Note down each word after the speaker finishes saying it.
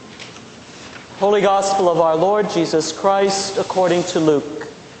Holy Gospel of our Lord Jesus Christ according to Luke.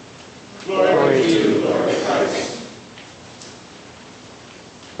 Glory to you, Lord Christ.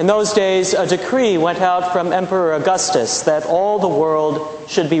 In those days, a decree went out from Emperor Augustus that all the world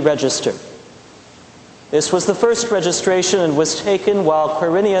should be registered. This was the first registration and was taken while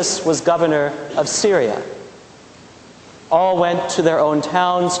Quirinius was governor of Syria. All went to their own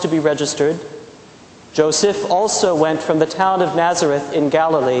towns to be registered. Joseph also went from the town of Nazareth in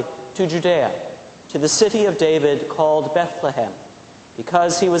Galilee to Judea, to the city of David called Bethlehem,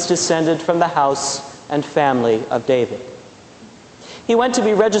 because he was descended from the house and family of David. He went to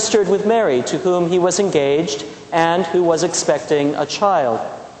be registered with Mary, to whom he was engaged and who was expecting a child.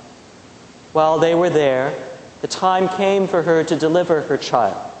 While they were there, the time came for her to deliver her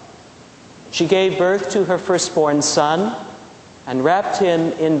child. She gave birth to her firstborn son and wrapped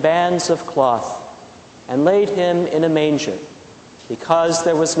him in bands of cloth and laid him in a manger, because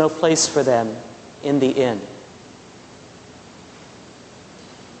there was no place for them in the inn.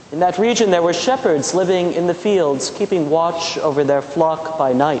 In that region there were shepherds living in the fields, keeping watch over their flock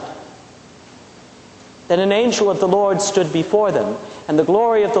by night. Then an angel of the Lord stood before them, and the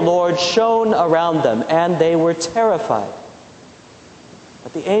glory of the Lord shone around them, and they were terrified.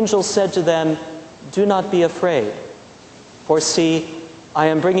 But the angel said to them, "Do not be afraid, for see, I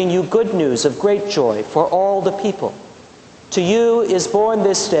am bringing you good news of great joy for all the people. To you is born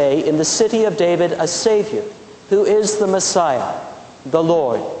this day in the city of David a Savior, who is the Messiah, the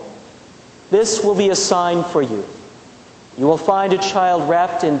Lord. This will be a sign for you. You will find a child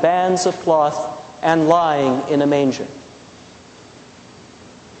wrapped in bands of cloth and lying in a manger."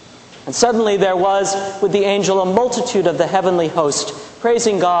 And suddenly there was with the angel a multitude of the heavenly host,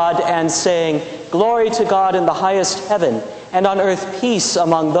 praising God and saying, "Glory to God in the highest heaven, and on earth peace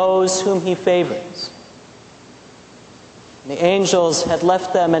among those whom he favors." When the angels had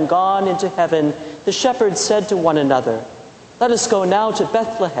left them and gone into heaven, the shepherds said to one another, "Let us go now to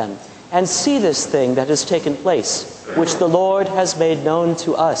Bethlehem and see this thing that has taken place, which the Lord has made known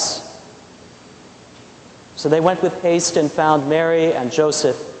to us." So they went with haste and found Mary and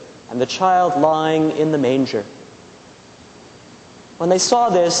Joseph and the child lying in the manger. When they saw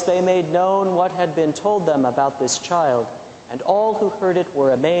this, they made known what had been told them about this child, and all who heard it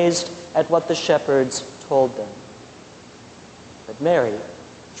were amazed at what the shepherds told them. But Mary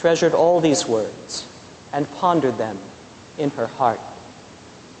treasured all these words and pondered them in her heart.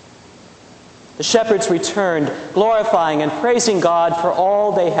 The shepherds returned, glorifying and praising God for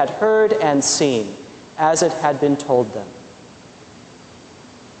all they had heard and seen, as it had been told them.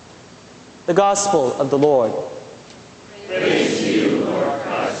 The Gospel of the Lord. Praise to you, Lord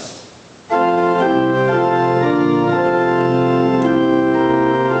Christ.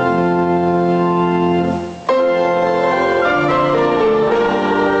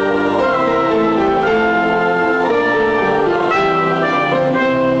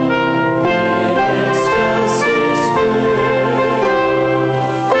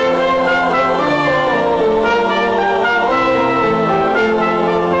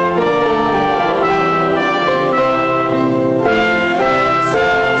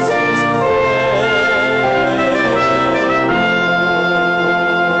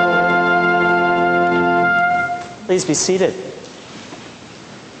 Please be seated.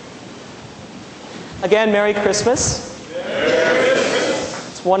 Again, Merry Christmas. Merry Christmas.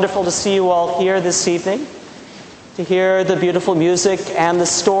 It's wonderful to see you all here this evening, to hear the beautiful music and the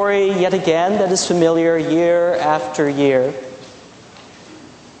story yet again that is familiar year after year.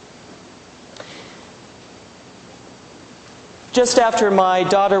 Just after my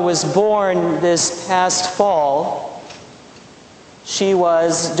daughter was born this past fall, she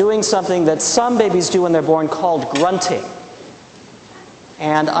was doing something that some babies do when they're born called grunting.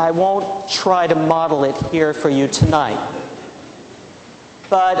 And I won't try to model it here for you tonight.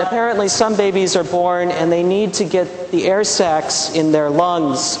 But apparently some babies are born and they need to get the air sacs in their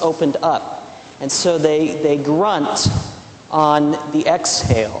lungs opened up. And so they grunt on the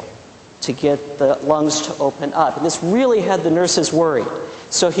exhale to get the lungs to open up. And this really had the nurses worried.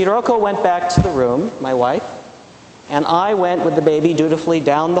 So Hiroko went back to the room, my wife, and I went with the baby dutifully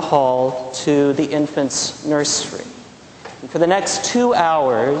down the hall to the infant's nursery. And for the next 2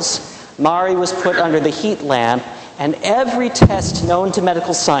 hours, Mari was put under the heat lamp, and every test known to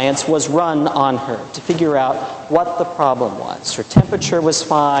medical science was run on her to figure out what the problem was. Her temperature was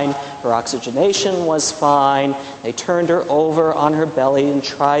fine, her oxygenation was fine. They turned her over on her belly and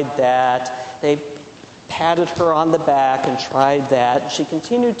tried that. They patted her on the back and tried that. She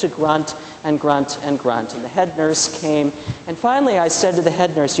continued to grunt and grunt and grunt. And the head nurse came. And finally I said to the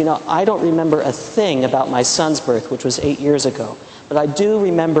head nurse, "I don't remember a thing about my son's birth, which was 8 years ago. But I do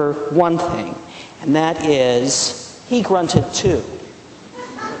remember one thing, and that is he grunted too.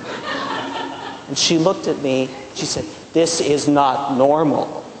 And she looked at me, she said, "This is not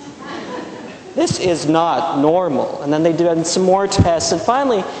normal. This is not normal." And then they did some more tests, and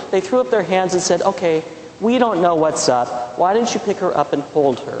finally they threw up their hands and said, "Okay, we don't know what's up. Why don't you pick her up and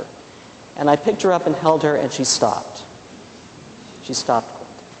hold her?" And I picked her up and held her, and she stopped. She stopped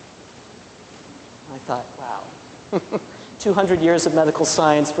grunting. I thought, wow. 200 years of medical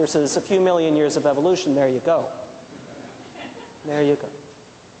science versus a few million years of evolution. There you go. There you go.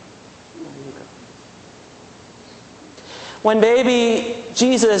 When baby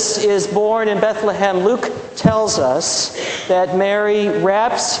Jesus is born in Bethlehem, Luke tells us that Mary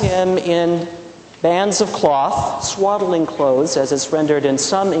wraps him in bands of cloth, swaddling clothes, as is rendered in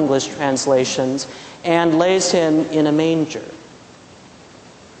some English translations, and lays him in a manger.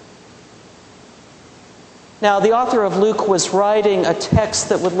 Now, the author of Luke was writing a text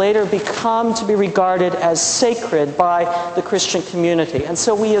that would later become to be regarded as sacred by the Christian community. And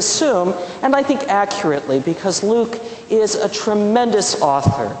so we assume, and I think accurately, because Luke is a tremendous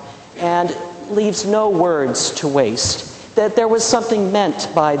author and leaves no words to waste, that there was something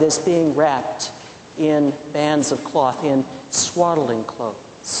meant by this being wrapped in bands of cloth, in swaddling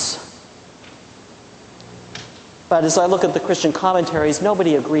clothes. But as I look at the Christian commentaries,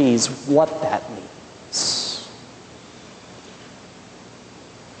 nobody agrees what that means.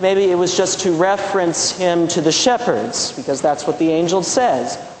 Maybe it was just to reference him to the shepherds, because that's what the angel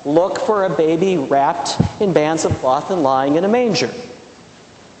says. Look for a baby wrapped in bands of cloth and lying in a manger.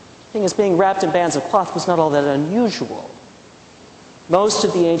 The thing is, being wrapped in bands of cloth was not all that unusual. Most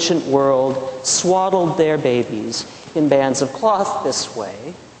of the ancient world swaddled their babies in bands of cloth this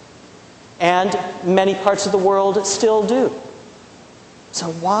way, and many parts of the world still do.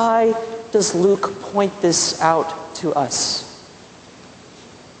 So why does Luke point this out to us?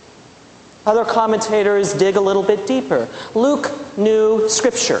 Other commentators dig a little bit deeper. Luke knew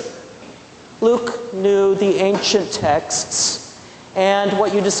Scripture. Luke knew the ancient texts. And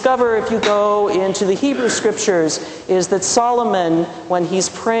what you discover if you go into the Hebrew Scriptures is that Solomon, when he's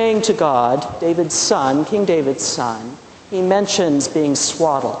praying to God, David's son, King David's son, he mentions being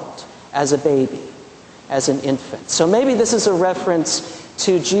swaddled as a baby, as an infant. So maybe this is a reference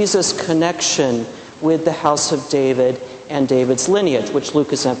to Jesus' connection with the house of David and David's lineage, which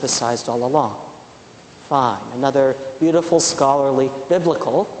Luke has emphasized all along. Fine. Another beautiful, scholarly,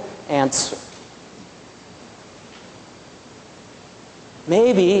 biblical answer.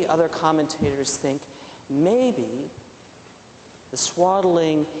 Maybe, other commentators think, maybe the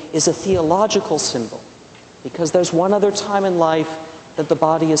swaddling is a theological symbol, because there's one other time in life that the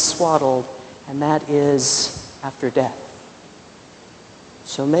body is swaddled, and that is after death.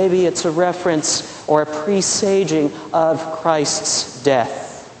 So maybe it's a reference or a presaging of Christ's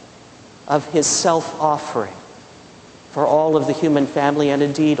death, of his self-offering for all of the human family and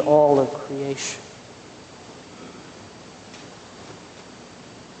indeed all of creation.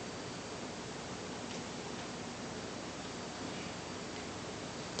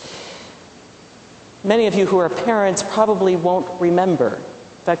 Many of you who are parents probably won't remember.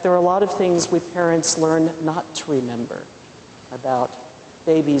 In fact, there are a lot of things we parents learn not to remember about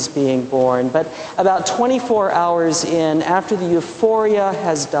babies being born. But about 24 hours in, after the euphoria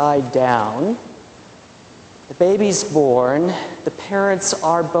has died down, the baby's born, the parents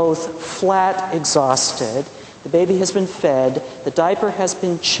are both flat exhausted, the baby has been fed, the diaper has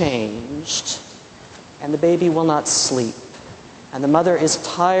been changed, and the baby will not sleep. And the mother is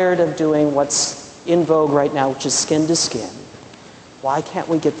tired of doing what's in vogue right now, which is skin to skin. Why can't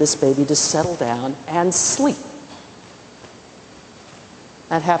we get this baby to settle down and sleep?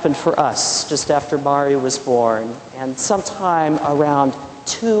 That happened for us just after Mari was born. And sometime around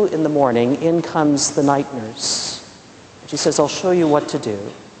 2 in the morning, in comes the night nurse. She says, "I'll show you what to do."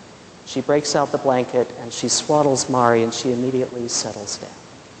 She breaks out the blanket and she swaddles Mari, and she immediately settles down.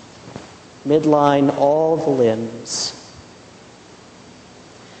 Midline all the limbs.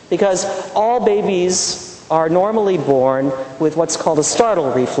 Because all babies are normally born with what's called a startle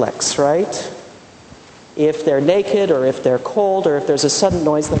reflex, right? If they're naked or if they're cold or if there's a sudden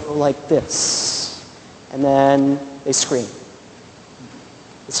noise, they go like this. And then they scream.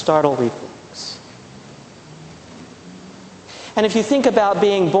 The startle reflex. And if you think about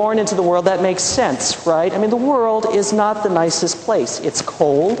being born into the world, that makes sense, right? I mean, the world is not the nicest place. It's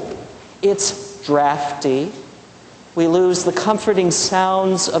cold. It's drafty. We lose the comforting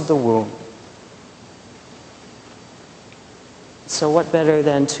sounds of the womb. So what better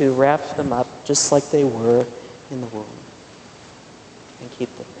than to wrap them up just like they were in the womb and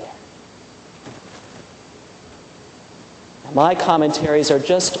keep them there? My commentaries are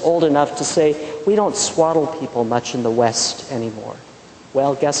just old enough to say we don't swaddle people much in the West anymore.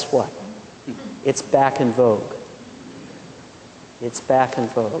 Well, guess what? It's back in vogue. It's back in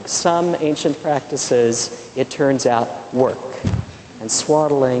vogue. Some ancient practices, it turns out, work. And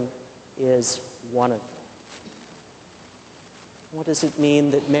swaddling is one of them. What does it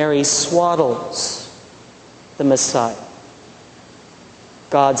mean that Mary swaddles the Messiah?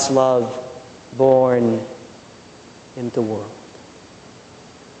 God's love born in the world.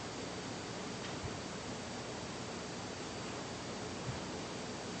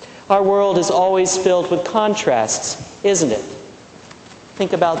 Our world is always filled with contrasts, isn't it?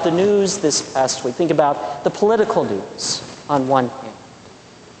 Think about the news this past week. Think about the political news on one hand.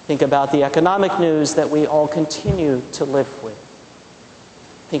 Think about the economic news that we all continue to live with.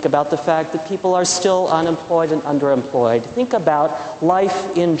 Think about the fact that people are still unemployed and underemployed. Think about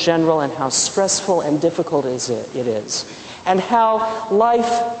life in general and how stressful and difficult it is. And how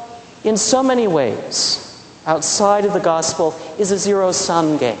life, in so many ways, outside of the gospel, is a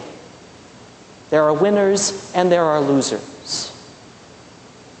zero-sum game. There are winners and there are losers.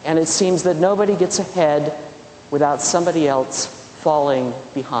 And it seems that nobody gets ahead without somebody else falling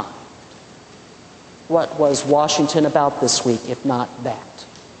behind. What was Washington about this week, if not that?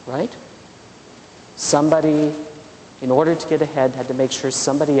 Right? Somebody, in order to get ahead, had to make sure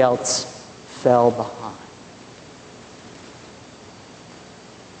somebody else fell behind.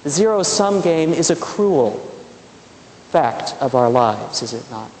 The zero-sum game is a cruel fact of our lives, is it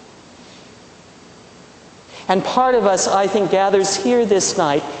not? And part of us, I think, gathers here this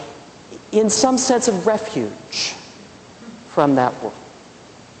night in some sense of refuge from that world,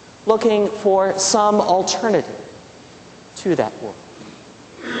 looking for some alternative to that world.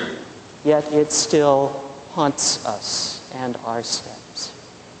 Yet it still haunts us and our steps.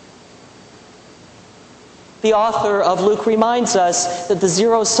 The author of Luke reminds us that the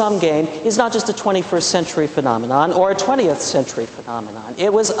zero-sum game is not just a 21st century phenomenon or a 20th century phenomenon.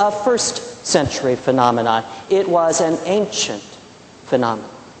 It was a first century phenomenon. It was an ancient phenomenon.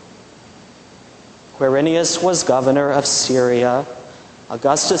 Quirinius was governor of Syria.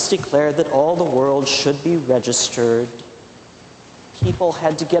 Augustus declared that all the world should be registered. People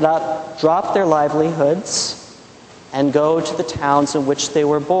had to get up, drop their livelihoods, and go to the towns in which they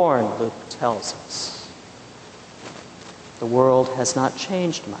were born, Luke tells us. The world has not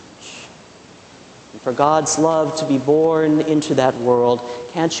changed much. And for God's love to be born into that world,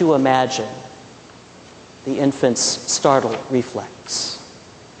 can't you imagine the infant's startled reflex?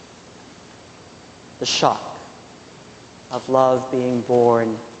 The shock of love being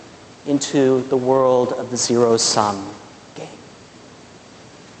born into the world of the zero-sum game.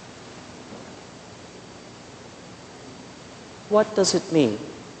 What does it mean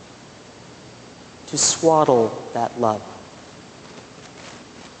to swaddle that love?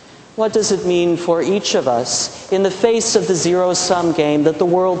 What does it mean for each of us in the face of the zero-sum game that the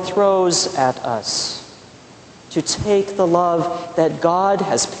world throws at us? To take the love that God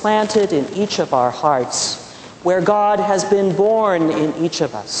has planted in each of our hearts, where God has been born in each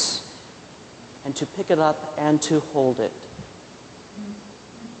of us, and to pick it up and to hold it.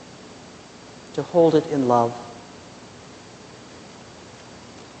 To hold it in love.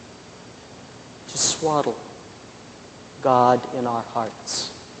 To swaddle God in our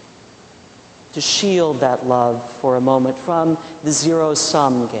hearts. To shield that love for a moment from the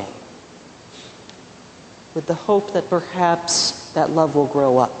zero-sum game, with the hope that perhaps that love will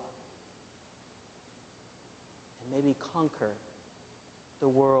grow up and maybe conquer the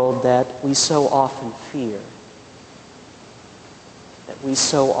world that we so often fear, that we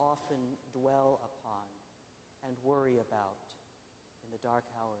so often dwell upon and worry about in the dark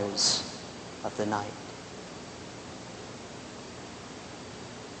hours of the night.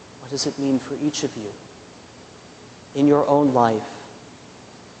 What does it mean for each of you in your own life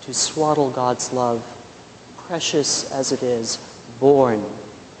to swaddle God's love, precious as it is, born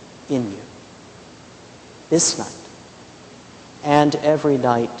in you, this night and every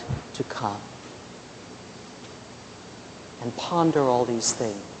night to come? And ponder all these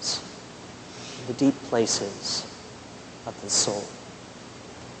things in the deep places of the soul.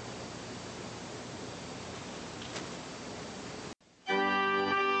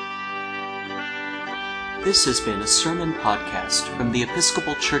 This has been a sermon podcast from the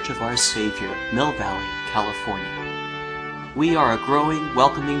Episcopal Church of Our Savior, Mill Valley, California. We are a growing,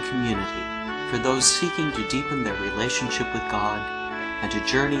 welcoming community for those seeking to deepen their relationship with God and to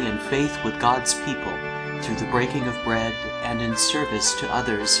journey in faith with God's people through the breaking of bread and in service to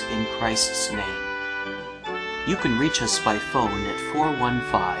others in Christ's name. You can reach us by phone at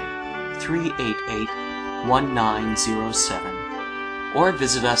 415-388 1907, or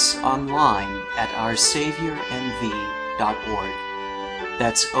visit us online at oursaviornv.org.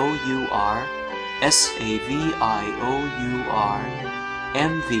 That's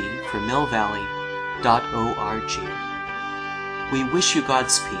OURSAVIOURNV for Mill Valley.org. We wish you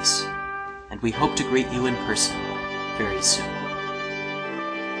God's peace, and we hope to greet you in person very soon.